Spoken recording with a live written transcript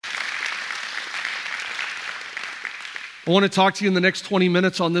I want to talk to you in the next 20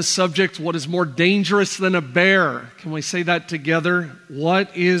 minutes on this subject. What is more dangerous than a bear? Can we say that together?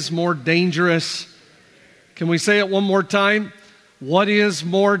 What is more dangerous? Can we say it one more time? What is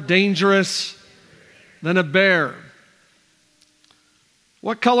more dangerous than a bear?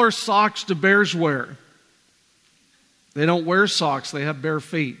 What color socks do bears wear? They don't wear socks. They have bare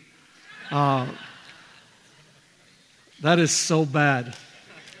feet. That is so bad.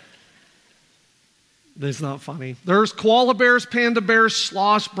 That's not funny. There's koala bears, panda bears,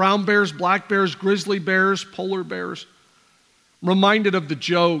 sloths, brown bears, black bears, grizzly bears, polar bears. I'm reminded of the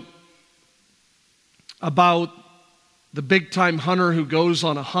joke about the big-time hunter who goes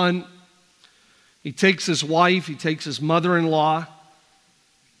on a hunt. He takes his wife, he takes his mother-in-law.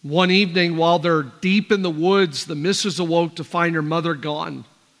 One evening, while they're deep in the woods, the missus awoke to find her mother gone.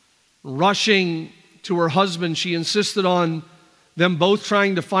 Rushing to her husband, she insisted on them both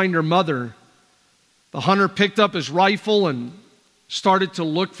trying to find her mother. The hunter picked up his rifle and started to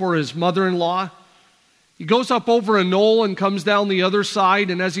look for his mother-in-law. He goes up over a knoll and comes down the other side,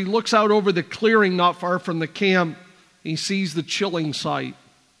 and as he looks out over the clearing not far from the camp, he sees the chilling sight.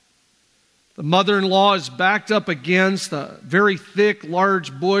 The mother-in-law is backed up against a very thick,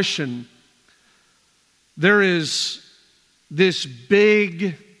 large bush, and there is this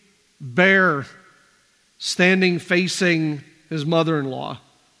big bear standing facing his mother-in-law.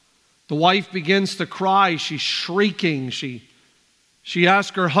 The wife begins to cry. She's shrieking. She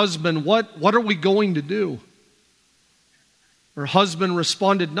asks her husband, what are we going to do? Her husband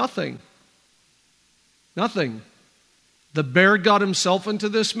responded, nothing. Nothing. The bear got himself into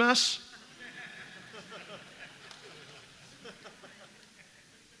this mess.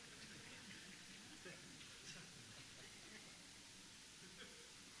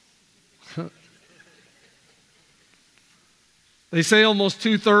 They say almost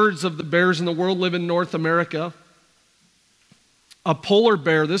 2/3 of the bears in the world live in North America. A polar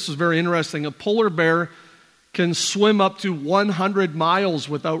bear, this is very interesting, a polar bear can swim up to 100 miles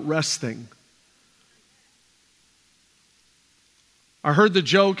without resting. I heard the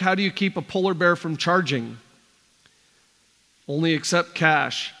joke, how do you keep a polar bear from charging? Only accept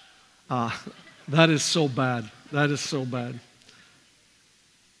cash. That is so bad. That is so bad.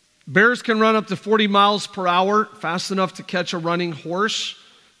 Bears can run up to 40 miles per hour, fast enough to catch a running horse.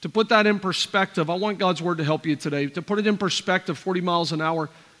 To put that in perspective, I want God's word to help you today. To put it in perspective, 40 miles an hour,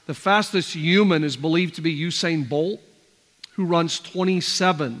 the fastest human is believed to be Usain Bolt, who runs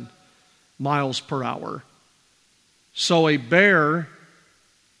 27 miles per hour. So a bear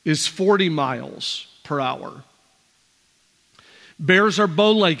is 40 miles per hour. Bears are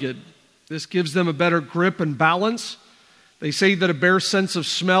bow-legged. This gives them a better grip and balance. They say that a bear's sense of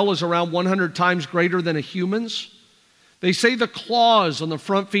smell is around 100 times greater than a human's. They say the claws on the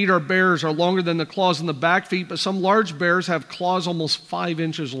front feet of bears are longer than the claws on the back feet, but some large bears have claws almost 5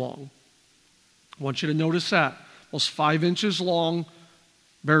 inches long. I want you to notice that. Almost 5 inches long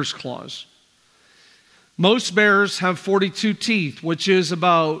bear's claws. Most bears have 42 teeth, which is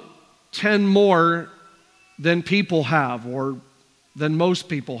about 10 more than people have, or than most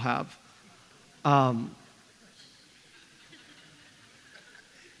people have.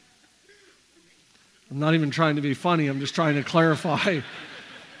 I'm not even trying to be funny, I'm just trying to clarify.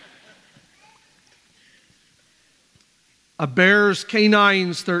 A bear's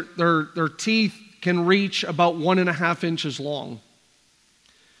canines, their teeth can reach about 1.5 inches long.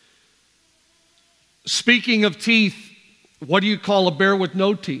 Speaking of teeth, what do you call a bear with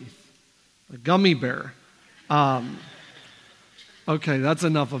no teeth? A gummy bear. Okay, that's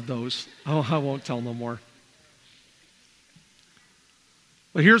enough of those. Oh, I won't tell no more.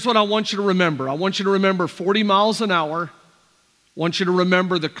 But here's what I want you to remember. I want you to remember 40 miles an hour. I want you to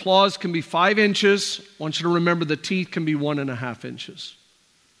remember the claws can be 5 inches. I want you to remember the teeth can be 1.5 inches.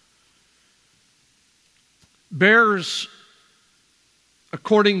 Bears,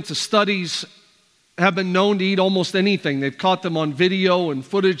 according to studies, have been known to eat almost anything. They've caught them on video and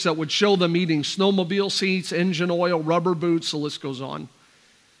footage that would show them eating snowmobile seats, engine oil, rubber boots, the list goes on.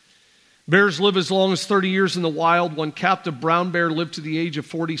 Bears live as long as 30 years in the wild. One captive brown bear lived to the age of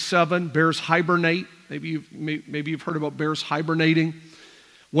 47. Bears hibernate. Maybe you've heard about bears hibernating.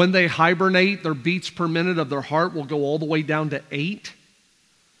 When they hibernate, their beats per minute of their heart will go all the way down to 8.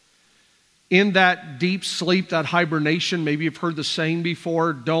 In that deep sleep, that hibernation, maybe you've heard the saying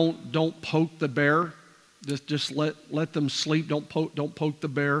before, don't poke the bear. Just let them sleep. Don't poke the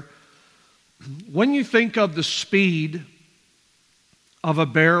bear. When you think of the speed of a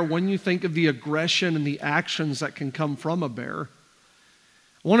bear, when you think of the aggression and the actions that can come from a bear,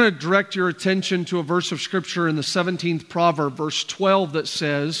 I want to direct your attention to a verse of Scripture in the 17th proverb, verse 12, that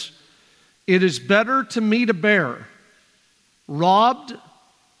says, "It is better to meet a bear robbed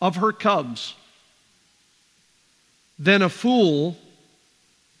of her cubs than a fool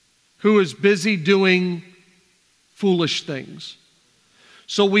who is busy doing foolish things.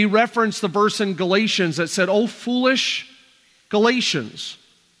 So we reference the verse in Galatians that said, "Oh, foolish Galatians.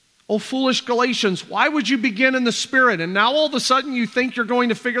 Oh, foolish Galatians, why would you begin in the Spirit? And now all of a sudden you think you're going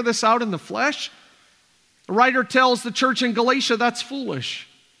to figure this out in the flesh?" The writer tells the church in Galatia that's foolish.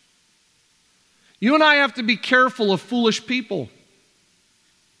 You and I have to be careful of foolish people,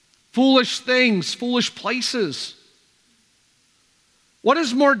 foolish things, foolish places. What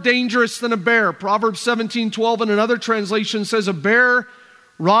is more dangerous than a bear? Proverbs 17:12 in another translation says, "A bear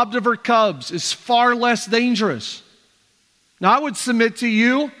robbed of her cubs is far less dangerous." Now I would submit to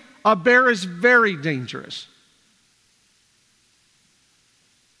you, a bear is very dangerous.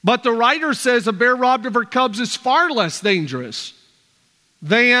 But the writer says a bear robbed of her cubs is far less dangerous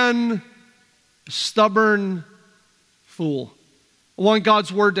than a stubborn fool. I want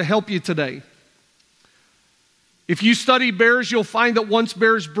God's word to help you today. If you study bears, you'll find that once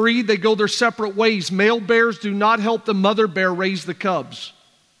bears breed, they go their separate ways. Male bears do not help the mother bear raise the cubs.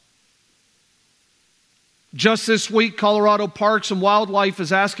 Just this week, Colorado Parks and Wildlife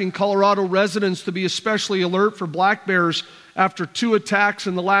is asking Colorado residents to be especially alert for black bears after 2 attacks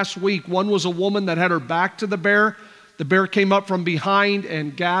in the last week. One was a woman that had her back to the bear. The bear came up from behind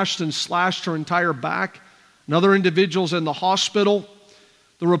and gashed and slashed her entire back. Another individual's in the hospital.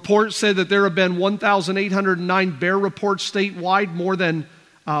 The report said that there have been 1,809 bear reports statewide, more than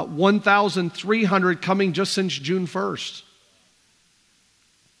 1,300 coming just since June 1st.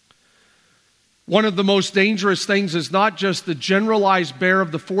 One of the most dangerous things is not just the generalized bear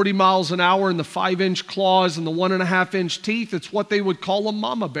of the 40 miles an hour and the 5-inch claws and the 1.5-inch teeth. It's what they would call a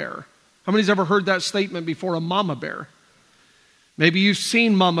mama bear. How many's ever heard that statement before, a mama bear? Maybe you've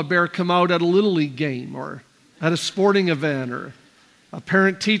seen mama bear come out at a Little League game or at a sporting event or a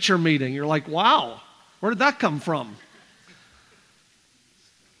parent-teacher meeting. You're like, wow, where did that come from?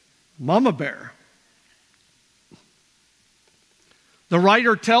 Mama bear. The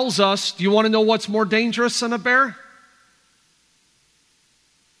writer tells us, do you want to know what's more dangerous than a bear?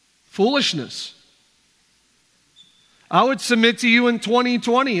 Foolishness. I would submit to you in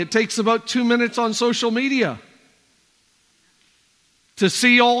 2020, it takes about 2 minutes on social media to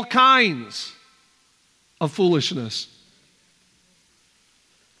see all kinds of foolishness.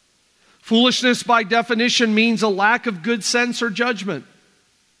 Foolishness, by definition, means a lack of good sense or judgment.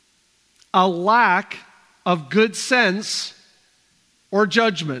 A lack of good sense or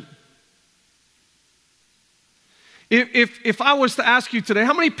judgment. If I was to ask you today,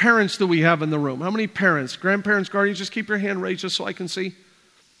 how many parents do we have in the room? How many parents? Grandparents, guardians, just keep your hand raised just so I can see.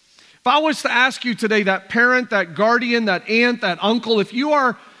 If I was to ask you today, that parent, that guardian, that aunt, that uncle, if you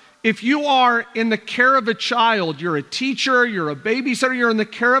are in the care of a child, you're a teacher, you're a babysitter, you're in the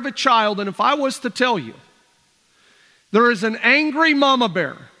care of a child, and if I was to tell you, there is an angry mama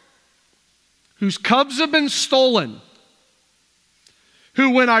bear whose cubs have been stolen,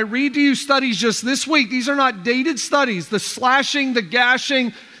 who, when I read to you studies just this week, these are not dated studies, the slashing, the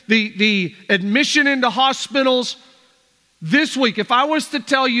gashing, the admission into hospitals. This week, if I was to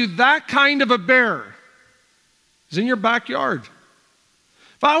tell you that kind of a bear is in your backyard,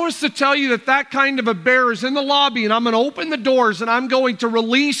 if I was to tell you that kind of a bear is in the lobby and I'm going to open the doors and I'm going to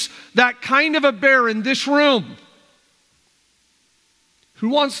release that kind of a bear in this room, who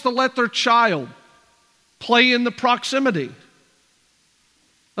wants to let their child play in the proximity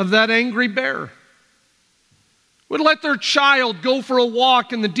of that angry bear? Would let their child go for a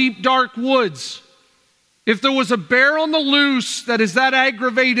walk in the deep, dark woods if there was a bear on the loose that is that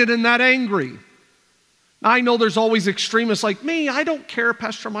aggravated and that angry? I know there's always extremists like me. I don't care,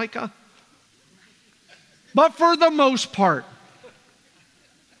 Pastor Micah. But for the most part,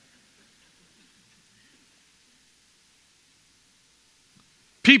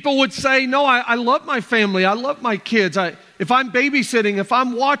 people would say, no, I love my family. I love my kids. If I'm babysitting, if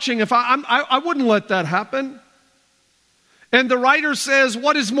I'm watching, I wouldn't let that happen. And the writer says,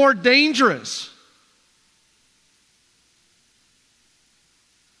 what is more dangerous?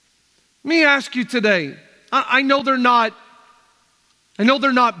 Let me ask you today. I know they're not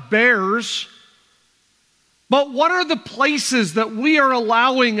bears, but what are the places that we are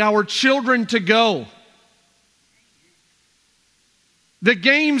allowing our children to go? The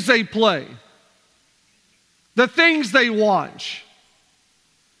games they play, the things they watch.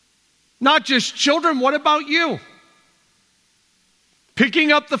 Not just children, what about you?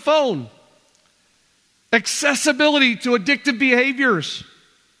 Picking up the phone, accessibility to addictive behaviors,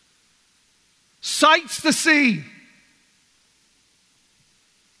 sights to see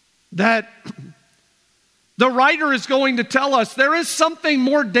that The writer is going to tell us there is something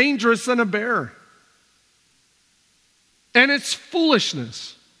more dangerous than a bear. And it's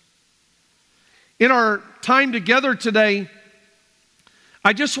foolishness. In our time together today,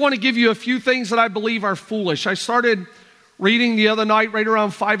 I just want to give you a few things that I believe are foolish. I started reading the other night right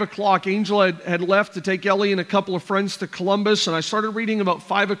around 5 o'clock. Angel had left to take Ellie and a couple of friends to Columbus, and I started reading about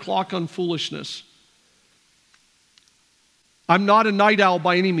 5 o'clock on foolishness. I'm not a night owl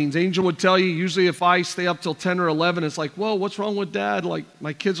by any means. Angel would tell you, usually if I stay up till 10 or 11, it's like, whoa, what's wrong with Dad? Like,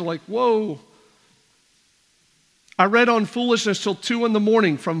 my kids are like, whoa. I read on foolishness till 2 in the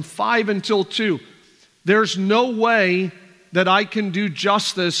morning, from 5 until 2. There's no way that I can do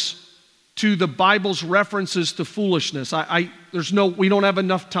justice to the Bible's references to foolishness. We don't have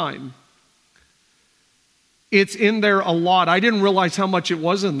enough time. It's in there a lot. I didn't realize how much it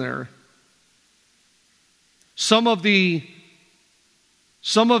was in there. Some of the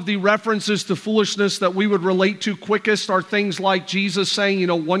references to foolishness that we would relate to quickest are things like Jesus saying,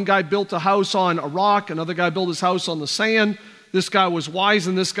 one guy built a house on a rock, another guy built his house on the sand. This guy was wise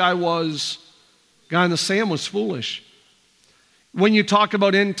and this guy on the sand was foolish. When you talk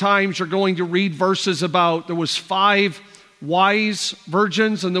about end times, you're going to read verses about there was 5 wise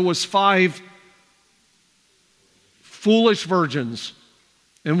virgins and there was 5 foolish virgins.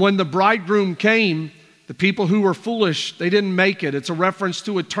 And when the bridegroom came, the people who were foolish, they didn't make it. It's a reference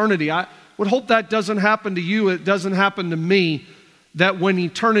to eternity. I would hope that doesn't happen to you. It doesn't happen to me, that when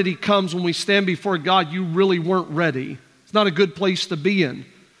eternity comes, when we stand before God, you really weren't ready. It's not a good place to be in.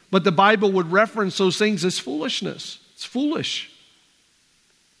 But the Bible would reference those things as foolishness. It's foolish.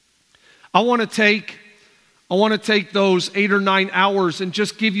 I want to take those 8 or 9 hours and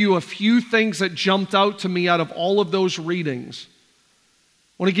just give you a few things that jumped out to me out of all of those readings.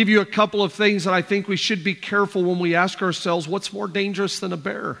 I want to give you a couple of things that I think we should be careful when we ask ourselves, what's more dangerous than a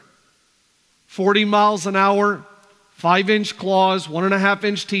bear? 40 miles an hour, 5-inch claws,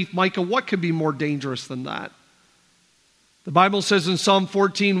 1.5-inch teeth. Micah, what could be more dangerous than that? The Bible says in Psalm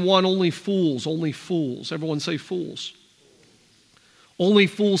 14:1, only fools. Everyone say fools. Only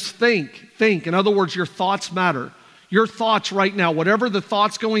fools think. In other words, your thoughts matter. Your thoughts right now, whatever the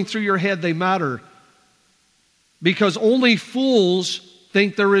thoughts going through your head, they matter. Because only fools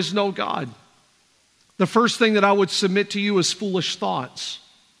think there is no God. The first thing that I would submit to you is foolish thoughts.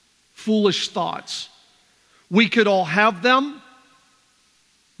 Foolish thoughts. We could all have them.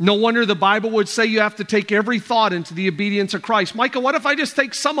 No wonder the Bible would say you have to take every thought into the obedience of Christ. Micah, what if I just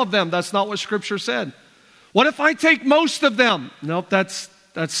take some of them? That's not what Scripture said. What if I take most of them? Nope, that's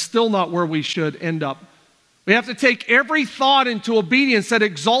still not where we should end up. We have to take every thought into obedience that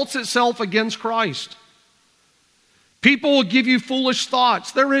exalts itself against Christ. People will give you foolish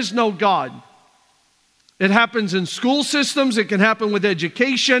thoughts. There is no God. It happens in school systems. It can happen with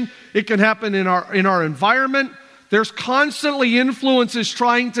education. It can happen in our environment. There's constantly influences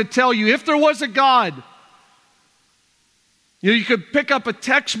trying to tell you, if there was a God, you could pick up a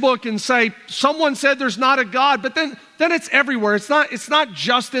textbook and say, someone said there's not a God, but then it's everywhere. It's not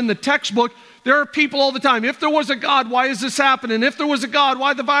just in the textbook. There are people all the time. If there was a God, why is this happening? If there was a God,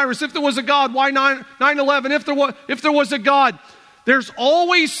 why the virus? If there was a God, why 9/11? If there was a God. There's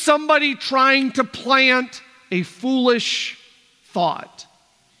always somebody trying to plant a foolish thought.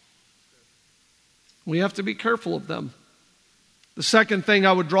 We have to be careful of them. The second thing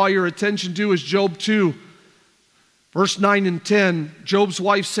I would draw your attention to is Job 2. Verse 9 and 10, Job's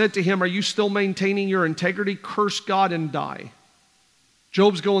wife said to him, are you still maintaining your integrity? Curse God and die.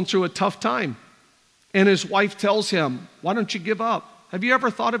 Job's going through a tough time. And his wife tells him, why don't you give up? Have you ever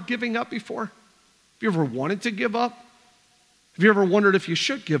thought of giving up before? Have you ever wanted to give up? Have you ever wondered if you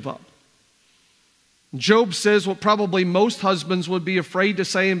should give up? Job says what probably most husbands would be afraid to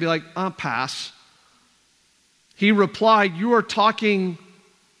say and be like, pass. He replied, you are talking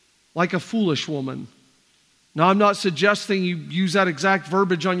like a foolish woman. Now, I'm not suggesting you use that exact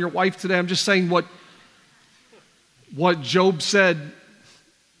verbiage on your wife today. I'm just saying what Job said.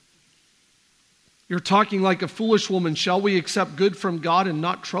 You're talking like a foolish woman. Shall we accept good from God and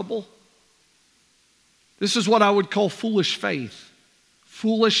not trouble? This is what I would call foolish faith.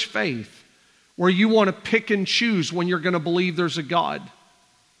 Foolish faith, where you want to pick and choose when you're going to believe there's a God.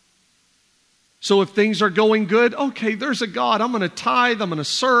 So if things are going good, okay, there's a God. I'm going to tithe, I'm going to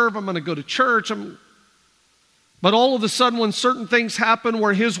serve, I'm going to go to church. But all of a sudden when certain things happen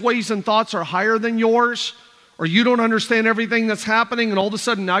where his ways and thoughts are higher than yours, or you don't understand everything that's happening and all of a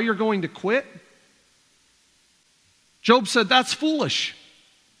sudden now you're going to quit, Job said, that's foolish.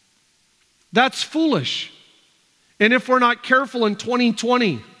 That's foolish. And if we're not careful in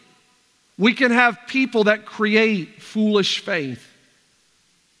 2020, we can have people that create foolish faith.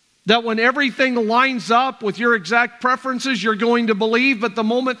 That when everything lines up with your exact preferences, you're going to believe, but the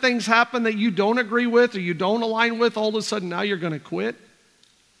moment things happen that you don't agree with or you don't align with, all of a sudden now you're going to quit?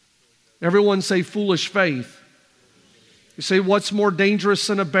 Everyone say foolish faith. You say, what's more dangerous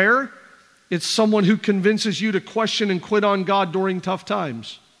than a bear? It's someone who convinces you to question and quit on God during tough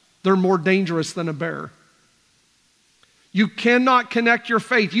times. They're more dangerous than a bear. You cannot connect your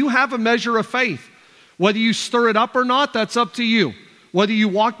faith. You have a measure of faith. Whether you stir it up or not, that's up to you. Whether you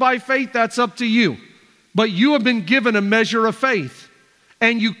walk by faith, that's up to you. But you have been given a measure of faith.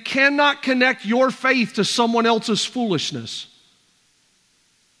 And you cannot connect your faith to someone else's foolishness.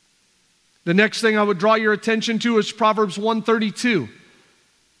 The next thing I would draw your attention to is Proverbs 132.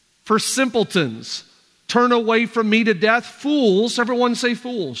 For simpletons, turn away from me to death. Fools, everyone say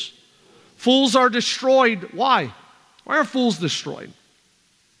fools. Fools are destroyed. Why? Why are fools destroyed?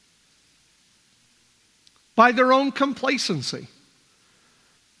 By their own complacency.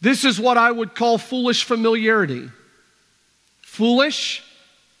 This is what I would call foolish familiarity. Foolish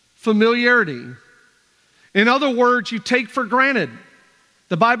familiarity. In other words, you take for granted.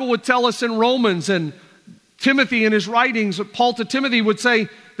 The Bible would tell us in Romans, and Timothy in his writings, Paul to Timothy would say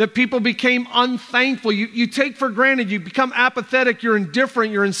that people became unthankful. You take for granted, you become apathetic, you're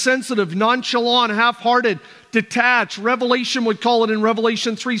indifferent, you're insensitive, nonchalant, half-hearted, detached. Revelation would call it in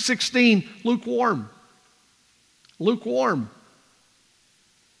Revelation 3:16, lukewarm. Lukewarm.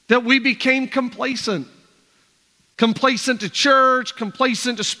 That we became complacent. Complacent to church,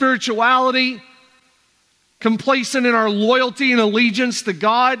 complacent to spirituality, complacent in our loyalty and allegiance to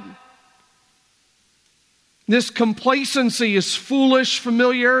God. This complacency is foolish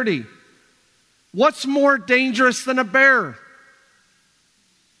familiarity. What's more dangerous than a bear?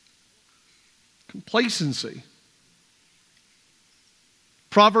 Complacency.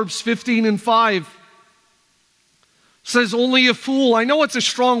 Proverbs 15:5 says, only a fool. I know it's a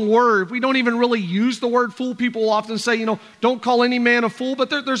strong word. We don't even really use the word fool. People often say, don't call any man a fool. But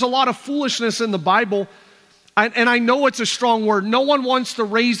there's a lot of foolishness in the Bible. And I know it's a strong word. No one wants to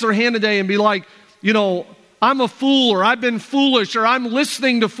raise their hand today and be like, I'm a fool, or I've been foolish, or I'm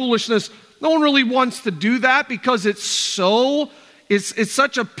listening to foolishness. No one really wants to do that because it's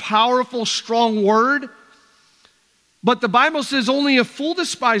such a powerful, strong word. But the Bible says only a fool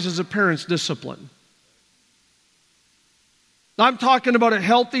despises a parent's discipline. I'm talking about a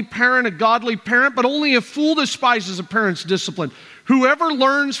healthy parent, a godly parent, but only a fool despises a parent's discipline. Whoever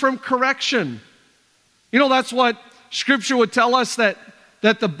learns from correction. That's what Scripture would tell us, that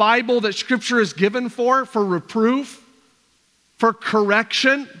the Bible, that Scripture is given for reproof, for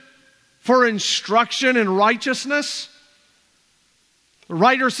correction, for instruction in righteousness. The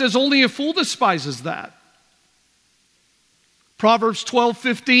writer says only a fool despises that. Proverbs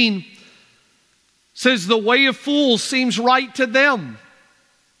 12:15 says, the way of fools seems right to them,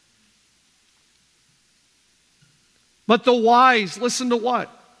 but the wise listen to what?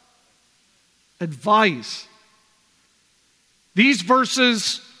 Advice. These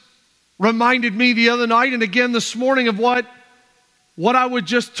verses reminded me the other night and again this morning of what I would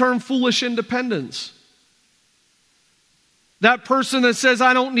just term foolish independence. That person that says,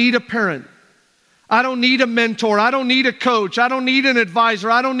 I don't need a parent. I don't need a mentor. I don't need a coach. I don't need an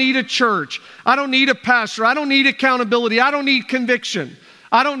advisor. I don't need a church. I don't need a pastor. I don't need accountability. I don't need conviction.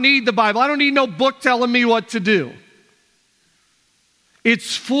 I don't need the Bible. I don't need no book telling me what to do.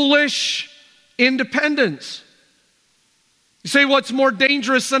 It's foolish independence. You say, what's more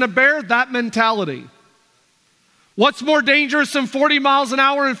dangerous than a bear? That mentality. What's more dangerous than 40 miles an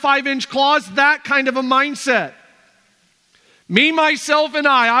hour and 5-inch claws? That kind of a mindset. Me, myself, and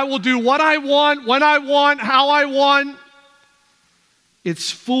I will do what I want, when I want, how I want.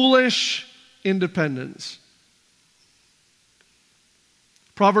 It's foolish independence.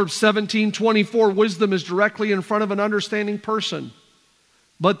 Proverbs 17:24, wisdom is directly in front of an understanding person.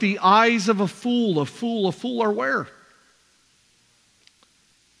 But the eyes of a fool are where?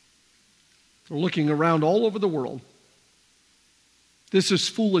 They're looking around all over the world. This is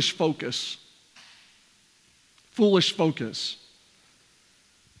foolish focus. Foolish focus.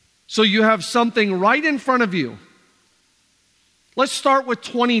 So you have something right in front of you. Let's start with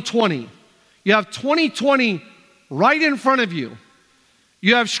 2020. You have 2020 right in front of you.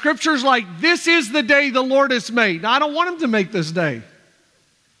 You have scriptures like, this is the day the Lord has made. Now, I don't want him to make this day.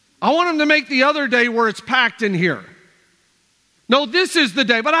 I want him to make the other day where it's packed in here. No, this is the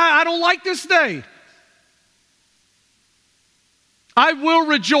day, but I don't like this day. I will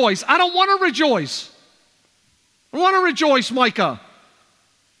rejoice. I don't want to rejoice. I want to rejoice, Micah.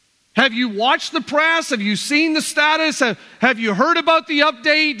 Have you watched the press? Have you seen the status? Have you heard about the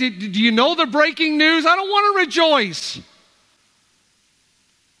update? Do you know the breaking news? I don't want to rejoice.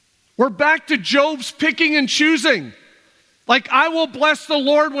 We're back to Job's picking and choosing. Like, I will bless the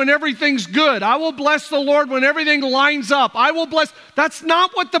Lord when everything's good. I will bless the Lord when everything lines up. I will bless. That's not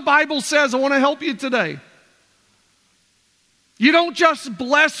what the Bible says. I want to help you today. You don't just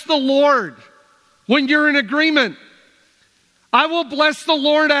bless the Lord when you're in agreement. I will bless the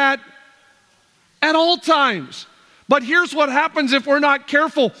Lord at all times. But here's what happens if we're not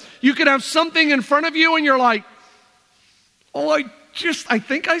careful. You could have something in front of you and you're like, oh, I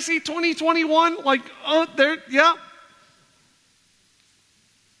think I see 2021. Like, oh, there, yeah.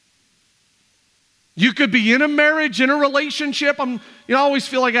 You could be in a marriage, in a relationship. I always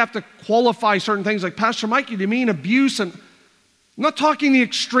feel like I have to qualify certain things. Like, Pastor Mikey, do you mean abuse? And I'm not talking the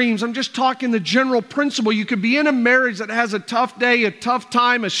extremes. I'm just talking the general principle. You could be in a marriage that has a tough day, a tough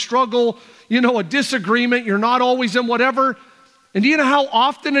time, a struggle, a disagreement. You're not always in whatever. And do you know how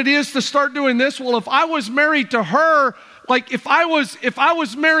often it is to start doing this? Well, if I was married to her, like if I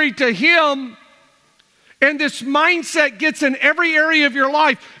was married to him, and this mindset gets in every area of your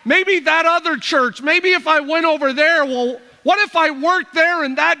life, maybe that other church, maybe if I went over there, well, what if I worked there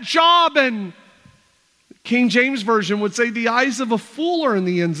in that job? And King James Version would say, the eyes of a fool are in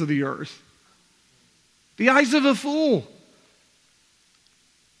the ends of the earth. The eyes of a fool.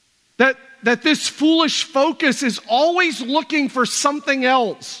 That this foolish focus is always looking for something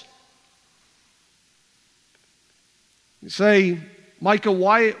else. You say, Micah,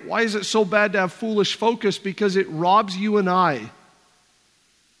 why is it so bad to have foolish focus? Because it robs you and I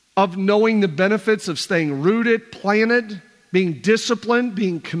of knowing the benefits of staying rooted, planted, being disciplined,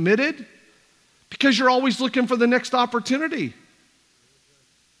 being committed. Because you're always looking for the next opportunity.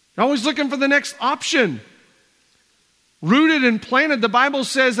 You're always looking for the next option. Rooted and planted, the Bible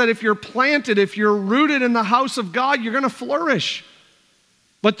says that if you're planted, if you're rooted in the house of God, you're going to flourish.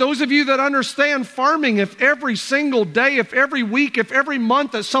 But those of you that understand farming, if every single day, if every week, if every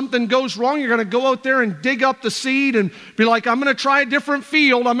month that something goes wrong, you're going to go out there and dig up the seed and be like, I'm going to try a different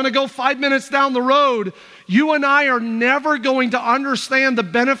field. I'm going to go 5 minutes down the road. You and I are never going to understand the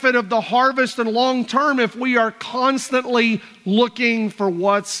benefit of the harvest and long term if we are constantly looking for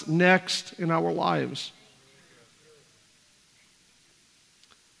what's next in our lives.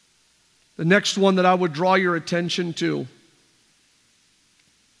 The next one that I would draw your attention to,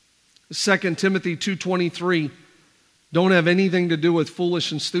 2 Timothy 2:23, don't have anything to do with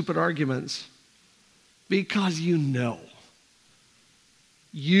foolish and stupid arguments, because you know.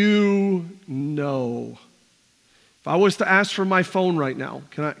 If I was to ask for my phone right now,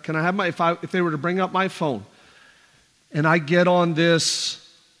 can I have my, if they were to bring up my phone, and I get on this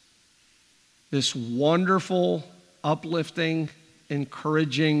wonderful, uplifting,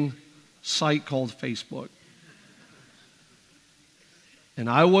 encouraging site called Facebook, and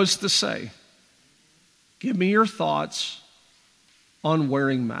I was to say, give me your thoughts on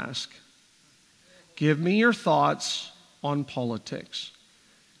wearing masks. Give me your thoughts on politics.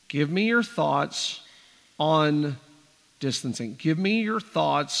 Give me your thoughts on distancing. Give me your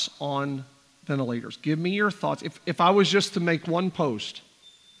thoughts on ventilators. Give me your thoughts. If I was just to make one post,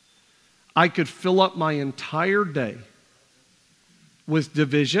 I could fill up my entire day with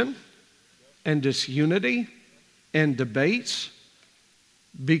division and disunity and debates,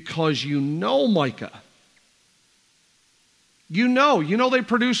 because Micah, you know they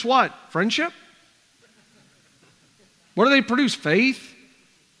produce what? Friendship? What do they produce? Faith?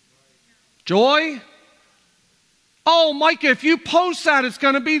 Joy? Oh, Micah, if you post that, it's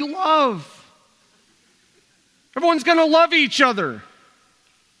going to be love. Everyone's going to love each other.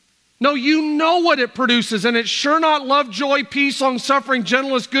 No, you know what it produces, and it's sure not love, joy, peace, long-suffering,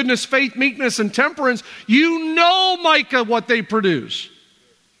 gentleness, goodness, faith, meekness, and temperance. You know, Micah, what they produce.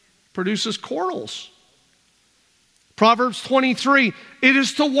 Produces quarrels. Proverbs 23, it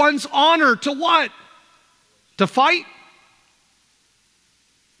is to one's honor to what? To fight?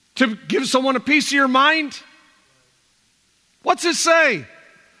 To give someone a piece of your mind? What's it say?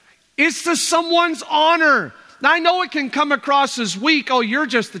 It's to someone's honor. Now, I know it can come across as weak. Oh, you're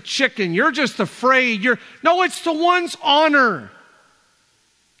just a chicken. You're just afraid. No, it's to one's honor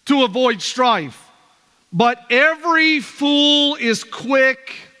to avoid strife. But every fool is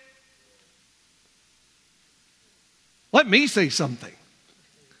quick. Let me say something.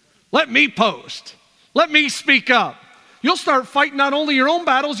 Let me post. Let me speak up. You'll start fighting not only your own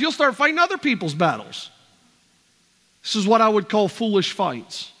battles, you'll start fighting other people's battles. This is what I would call foolish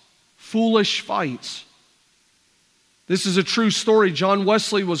fights. Foolish fights. This is a true story. John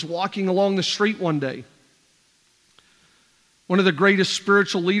Wesley was walking along the street one day. One of the greatest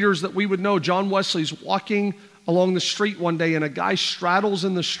spiritual leaders that we would know, John Wesley's walking along the street one day, and a guy straddles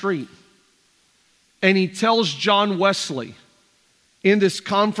in the street. And he tells John Wesley, in this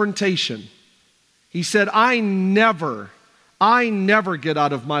confrontation. He said, I never get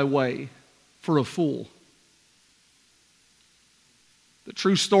out of my way for a fool. The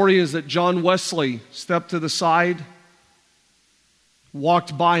true story is that John Wesley stepped to the side,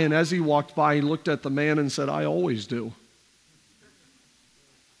 walked by, and as he walked by, he looked at the man and said, I always do.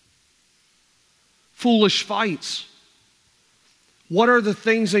 Foolish fights. What are the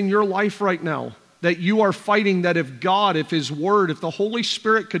things in your life right now that you are fighting that if God, if His Word, if the Holy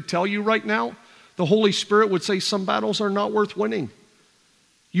Spirit could tell you right now, the Holy Spirit would say some battles are not worth winning.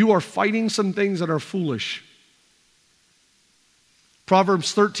 You are fighting some things that are foolish.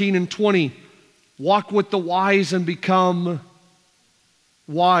 Proverbs 13:20, walk with the wise and become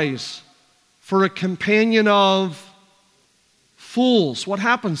wise. For a companion of fools, what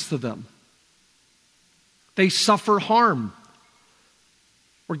happens to them? They suffer harm.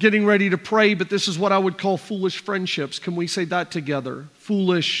 We're getting ready to pray, but this is what I would call foolish friendships. Can we say that together?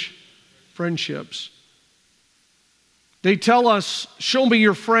 Foolish friendships. They tell us, show me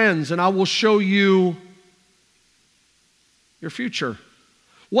your friends and I will show you your future.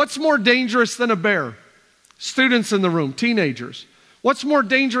 What's more dangerous than a bear? Students in the room, teenagers. What's more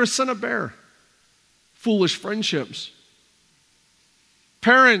dangerous than a bear? Foolish friendships.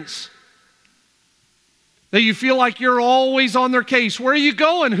 Parents, that you feel like you're always on their case. Where are you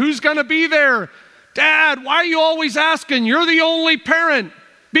going? Who's going to be there? Dad, why are you always asking? You're the only parent.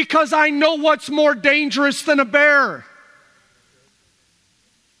 Because I know what's more dangerous than a bear.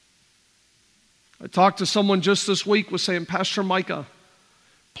 I talked to someone just this week was saying, Pastor Micah,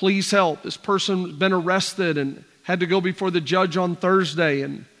 please help. This person's been arrested and had to go before the judge on Thursday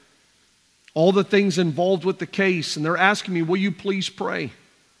and all the things involved with the case. And they're asking me, will you please pray?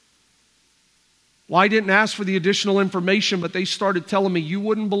 Well, I didn't ask for the additional information, but they started telling me, you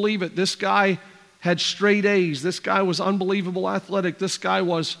wouldn't believe it. This guy had straight A's. This guy was unbelievable athletic. This guy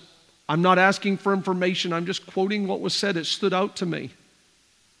was, I'm not asking for information. I'm just quoting what was said. It stood out to me.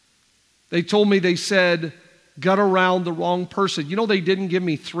 They told me, they said, got around the wrong person. You know, they didn't give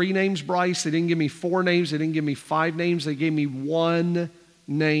me 3 names, Bryce. They didn't give me 4 names. They didn't give me 5 names. They gave me 1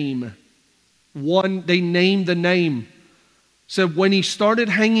 name. They named the name. Said when he started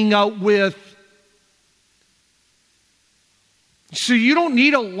hanging out with, so you don't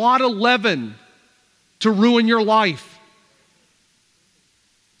need a lot of leaven to ruin your life.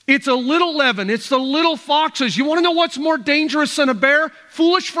 It's a little leaven. It's the little foxes. You want to know what's more dangerous than a bear?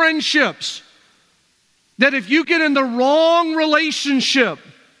 Foolish friendships. That if you get in the wrong relationship,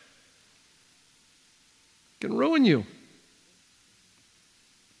 it can ruin you.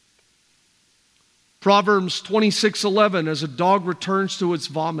 Proverbs 26:11, as a dog returns to its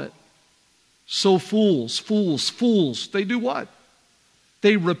vomit, so fools, they do what?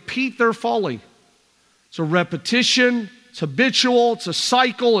 They repeat their folly. It's a repetition, it's habitual, it's a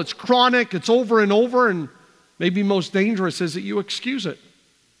cycle, it's chronic, it's over and over, and maybe most dangerous is that you excuse it.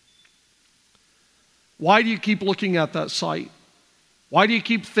 Why do you keep looking at that site? Why do you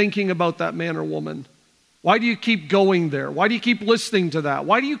keep thinking about that man or woman? Why do you keep going there? Why do you keep listening to that?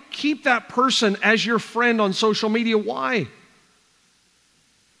 Why do you keep that person as your friend on social media? Why?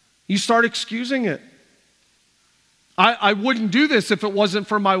 You start excusing it. I wouldn't do this if it wasn't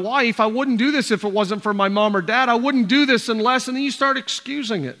for my wife. I wouldn't do this if it wasn't for my mom or dad. I wouldn't do this unless, and then you start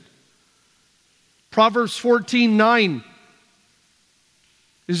excusing it. Proverbs 14:9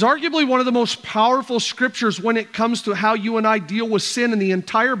 is arguably one of the most powerful scriptures when it comes to how you and I deal with sin in the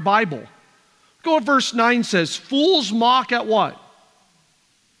entire Bible. Go to verse 9 says, fools mock at what?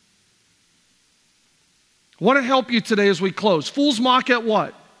 I want to help you today as we close. Fools mock at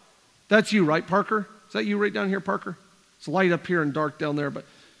what? That's you, right, Parker? Is that you right down here, Parker? It's light up here and dark down there, but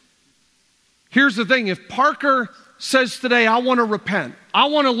here's the thing. If Parker says today, I want to repent, I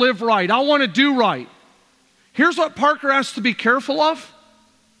want to live right, I want to do right, here's what Parker has to be careful of.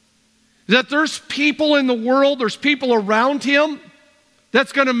 That there's people in the world, there's people around him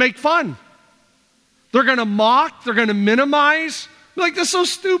that's going to make fun. They're going to mock, they're going to minimize. Be like, this is so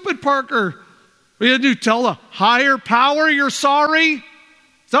stupid, Parker. What are you going to do? Tell a higher power you're sorry?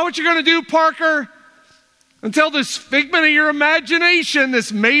 Is that what you're going to do, Parker? Until this figment of your imagination,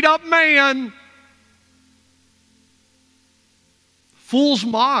 this made-up man. Fools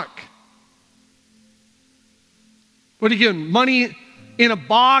mock. What again? Money in a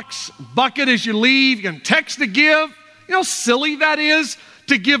box, bucket as you leave. You can text to give. You know how silly that is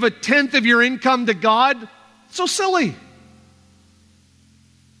to give 1/10 of your income to God? It's so silly.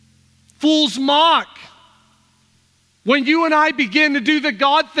 Fools mock. When you and I begin to do the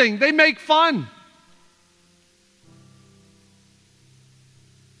God thing, they make fun.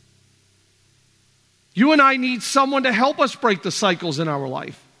 You and I need someone to help us break the cycles in our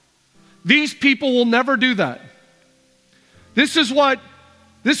life. These people will never do that. This is what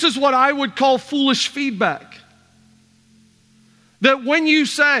I would call foolish feedback. That when you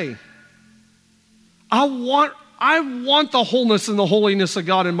say, I want the wholeness and the holiness of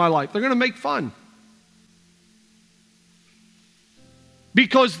God in my life, they're going to make fun.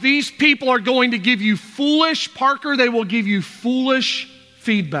 Because these people are going to give you foolish, Parker, they will give you foolish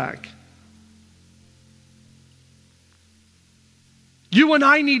feedback. You and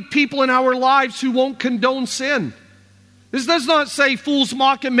I need people in our lives who won't condone sin. This does not say fools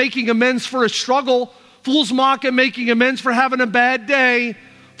mock at making amends for a struggle. Fools mock at making amends for having a bad day.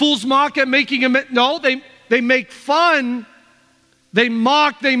 Fools mock at making amends. No, they make fun. They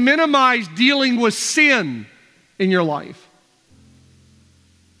mock, they minimize dealing with sin in your life.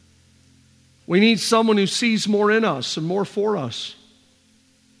 We need someone who sees more in us and more for us.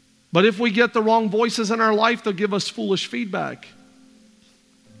 But if we get the wrong voices in our life, they'll give us foolish feedback.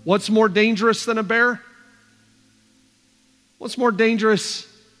 What's more dangerous than a bear? What's more dangerous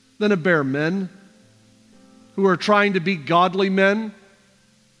than a bear? Men who are trying to be godly men,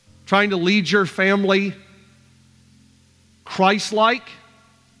 trying to lead your family Christ-like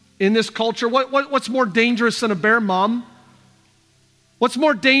in this culture. What's more dangerous than a bear, mom? What's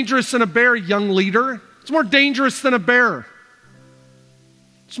more dangerous than a bear, young leader? It's more dangerous than a bear.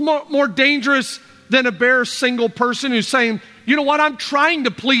 It's more dangerous than a bear, single person who's saying, you know what, I'm trying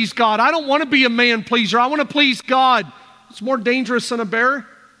to please God. I don't want to be a man pleaser. I want to please God. It's more dangerous than a bear.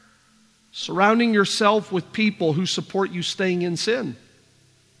 Surrounding yourself with people who support you staying in sin.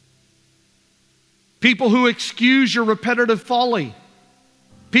 People who excuse your repetitive folly.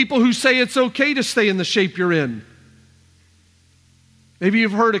 People who say it's okay to stay in the shape you're in. Maybe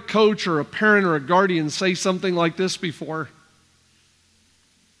you've heard a coach or a parent or a guardian say something like this before.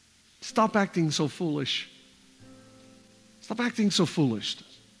 Stop acting so foolish. Stop acting so foolish.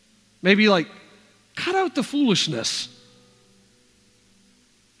 Maybe like, cut out the foolishness.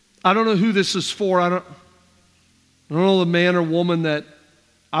 I don't know who this is for. I don't know the man or woman that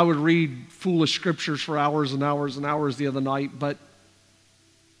I would read foolish scriptures for hours and hours and hours the other night, but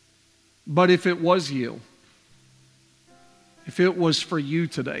if it was you, if it was for you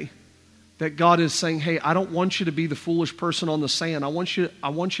today, that God is saying, hey, I don't want you to be the foolish person on the sand. I want you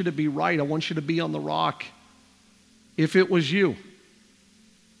to be right. I want you to be on the rock. If it was you,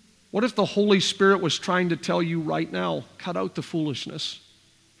 what if the Holy Spirit was trying to tell you right now, cut out the foolishness?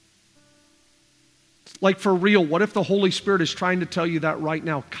 Like for real, what if the Holy Spirit is trying to tell you that right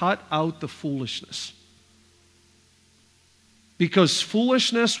now? Cut out the foolishness. Because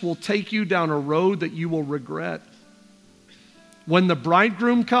foolishness will take you down a road that you will regret. When the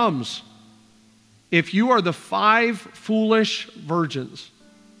bridegroom comes, if you are the 5 foolish virgins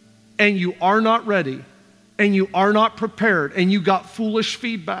and you are not ready and you are not prepared and you got foolish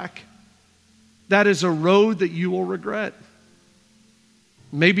feedback, that is a road that you will regret.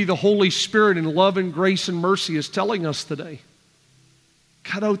 Maybe the Holy Spirit in love and grace and mercy is telling us today,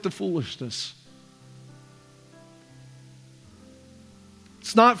 cut out the foolishness.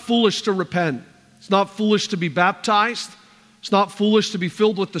 It's not foolish to repent. It's not foolish to be baptized. It's not foolish to be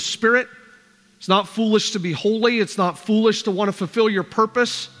filled with the Spirit. It's not foolish to be holy. It's not foolish to want to fulfill your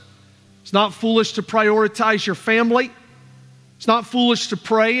purpose. It's not foolish to prioritize your family. It's not foolish to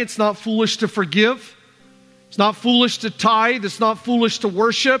pray. It's not foolish to forgive. It's not foolish to tithe. It's not foolish to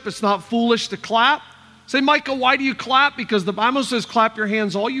worship. It's not foolish to clap. Say, Michael, why do you clap? Because the Bible says, clap your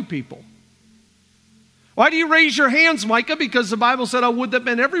hands, all you people. Why do you raise your hands, Micah? Because the Bible said, I would that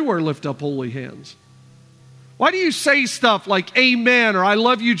men everywhere lift up holy hands. Why do you say stuff like amen or I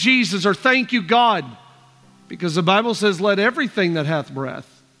love you, Jesus, or thank you, God? Because the Bible says, let everything that hath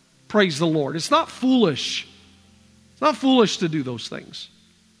breath praise the Lord. It's not foolish. It's not foolish to do those things.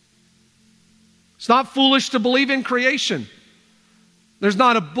 It's not foolish to believe in creation. There's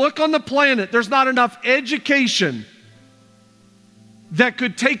not a book on the planet, there's not enough education that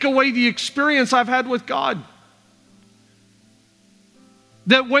could take away the experience I've had with God.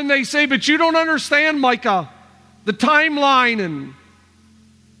 That when they say, but you don't understand, Micah, the timeline, and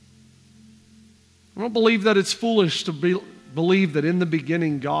I don't believe that it's foolish to believe that in the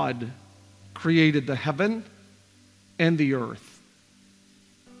beginning God created the heaven and the earth.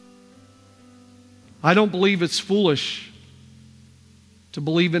 I don't believe it's foolish to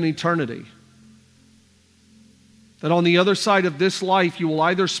believe in eternity. That on the other side of this life, you will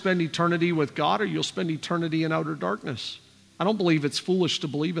either spend eternity with God or you'll spend eternity in outer darkness. I don't believe it's foolish to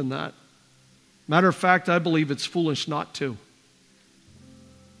believe in that. Matter of fact, I believe it's foolish not to.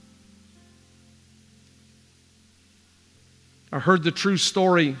 I heard the true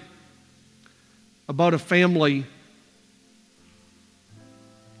story about a family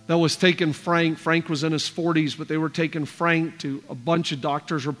that was taking Frank. Frank was in his 40s, but they were taking Frank to a bunch of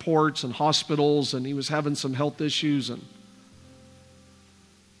doctor's reports and hospitals, and he was having some health issues. And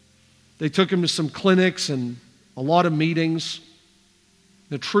they took him to some clinics and a lot of meetings.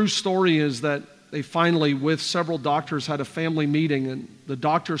 The true story is that they finally, with several doctors, had a family meeting, and the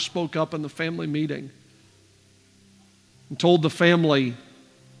doctor spoke up in the family meeting and told the family,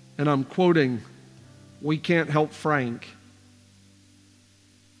 and I'm quoting, "We can't help Frank."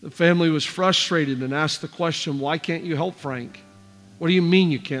 The family was frustrated and asked the question, "Why can't you help Frank?" "What do you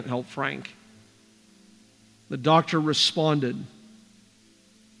mean you can't help Frank?" The doctor responded,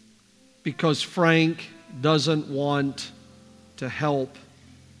 "Because Frank doesn't want to help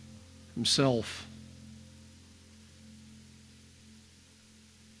himself."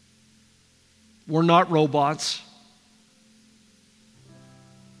 We're not robots.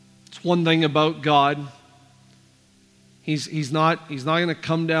 It's one thing about God. He's not going to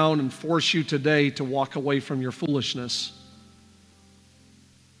come down and force you today to walk away from your foolishness.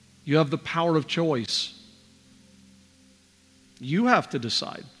 You have the power of choice. You have to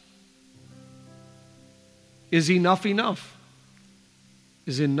decide. Is enough enough?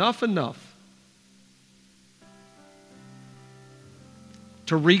 Is enough enough?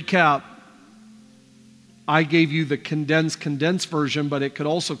 To recap, I gave you the condensed version, but it could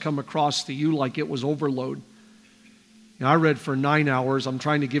also come across to you like it was overload. I read for 9 hours. I'm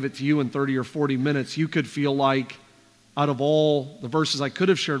trying to give it to you in 30 or 40 minutes. You could feel like out of all the verses I could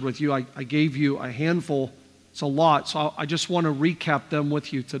have shared with you, I gave you a handful. It's a lot. So I just want to recap them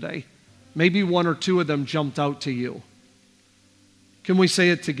with you today. Maybe one or two of them jumped out to you. Can we say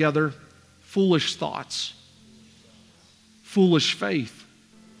it together? Foolish thoughts. Foolish faith.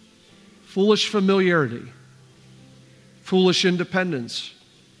 Foolish familiarity. Foolish independence.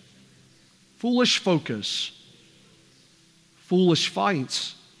 Foolish focus. Foolish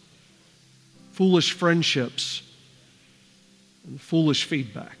fights, foolish friendships, and foolish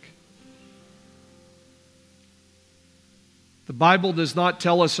feedback. The Bible does not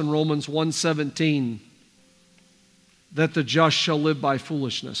tell us in Romans 1:17 that the just shall live by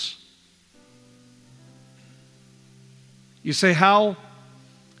foolishness. You say, how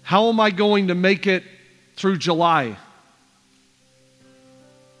am I going to make it through July?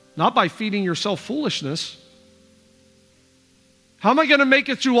 Not by feeding yourself foolishness. How am I going to make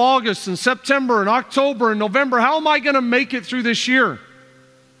it through August and September and October and November? How am I going to make it through this year?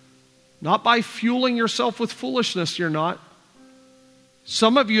 Not by fueling yourself with foolishness, you're not.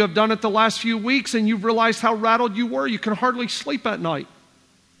 Some of you have done it the last few weeks and you've realized how rattled you were. You can hardly sleep at night.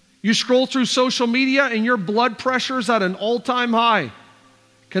 You scroll through social media and your blood pressure is at an all-time high.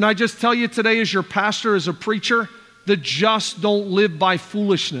 Can I just tell you today, as your pastor, as a preacher, the just don't live by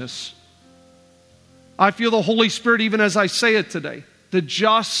foolishness. I feel the Holy Spirit even as I say it today. The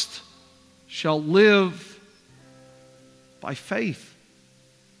just shall live by faith.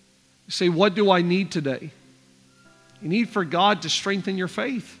 You say, what do I need today? You need for God to strengthen your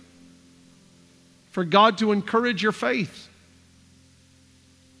faith. For God to encourage your faith.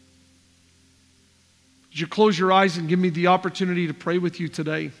 Would you close your eyes and give me the opportunity to pray with you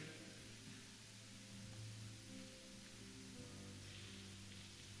today?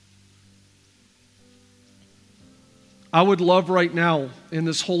 I would love right now, in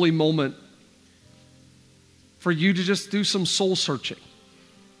this holy moment, for you to just do some soul searching.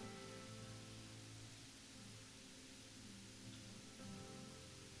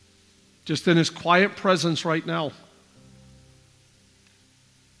 Just in His quiet presence right now.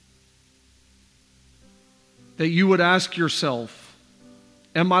 That you would ask yourself,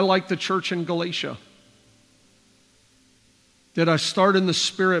 am I like the church in Galatia? Did I start in the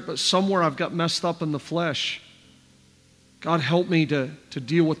Spirit, but somewhere I've got messed up in the flesh? God, help me to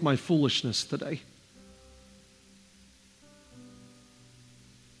deal with my foolishness today.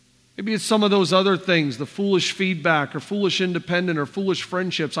 Maybe it's some of those other things, the foolish feedback or foolish independent or foolish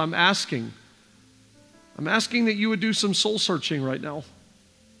friendships. I'm asking that you would do some soul searching right now.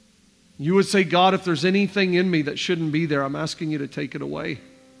 You would say, God, if there's anything in me that shouldn't be there, I'm asking you to take it away.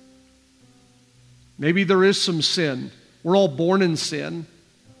 Maybe there is some sin. We're all born in sin.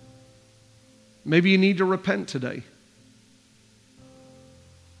 Maybe you need to repent today.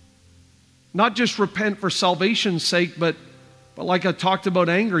 Not just repent for salvation's sake, but like I talked about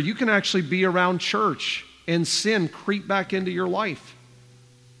anger, you can actually be around church and sin creep back into your life.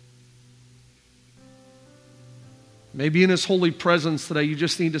 Maybe in His holy presence today, you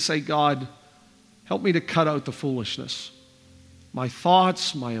just need to say, God, help me to cut out the foolishness. My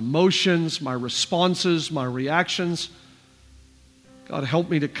thoughts, my emotions, my responses, my reactions. God, help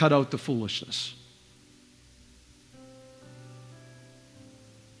me to cut out the foolishness.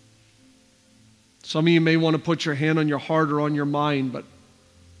 Some of you may want to put your hand on your heart or on your mind, but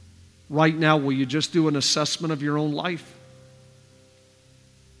right now, will you just do an assessment of your own life?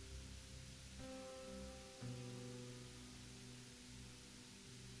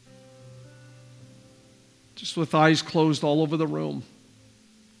 Just with eyes closed all over the room.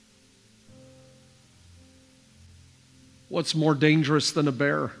 What's more dangerous than a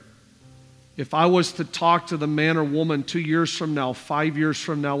bear? If I was to talk to the man or woman 2 years from now, 5 years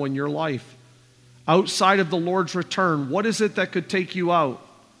from now in your life, outside of the Lord's return, what is it that could take you out?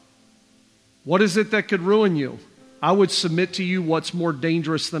 What is it that could ruin you? I would submit to you what's more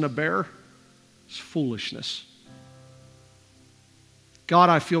dangerous than a bear? It's foolishness. God,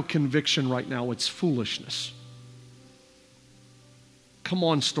 I feel conviction right now. It's foolishness. Come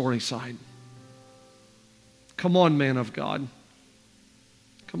on, Storyside. Come on, man of God.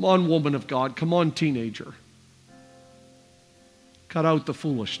 Come on, woman of God. Come on, teenager. Cut out the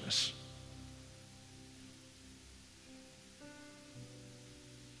foolishness.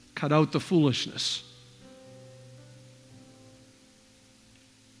 Cut out the foolishness.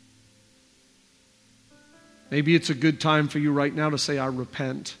 Maybe it's a good time for you right now to say, I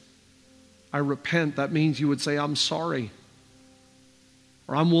repent. I repent. That means you would say, I'm sorry.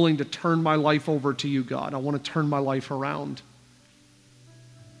 Or I'm willing to turn my life over to you, God. I want to turn my life around.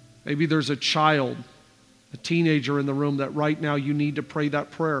 Maybe there's a child, a teenager in the room that right now you need to pray that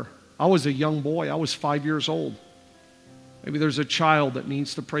prayer. I was a young boy. I was 5 years old. Maybe there's a child that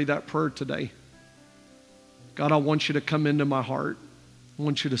needs to pray that prayer today. God, I want you to come into my heart. I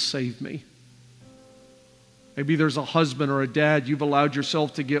want you to save me. Maybe there's a husband or a dad, you've allowed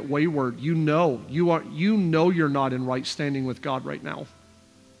yourself to get wayward. You know you're not in right standing with God right now.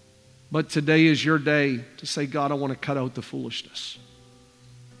 But today is your day to say, God, I want to cut out the foolishness.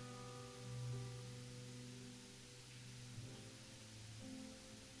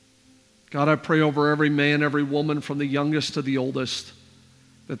 God, I pray over every man, every woman, from the youngest to the oldest,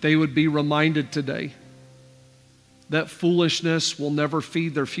 that they would be reminded today that foolishness will never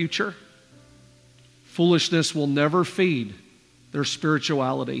feed their future. Foolishness will never feed their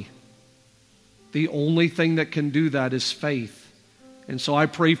spirituality. The only thing that can do that is faith. And so I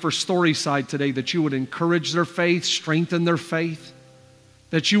pray for Storyside today that you would encourage their faith, strengthen their faith,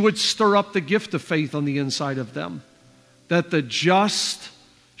 that you would stir up the gift of faith on the inside of them, that the just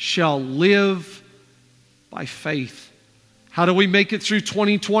shall live by faith. How do we make it through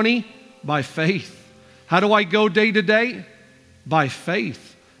 2020? By faith. How do I go day to day? By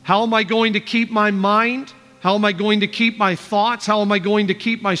faith. How am I going to keep my mind? How am I going to keep my thoughts? How am I going to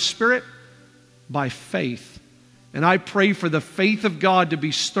keep my spirit? By faith. And I pray for the faith of God to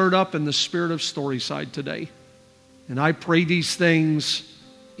be stirred up in the spirit of Storyside today. And I pray these things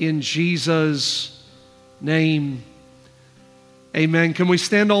in Jesus' name. Amen. Can we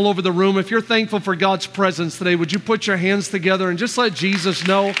stand all over the room? If you're thankful for God's presence today, would you put your hands together and just let Jesus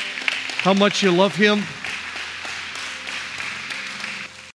know how much you love Him?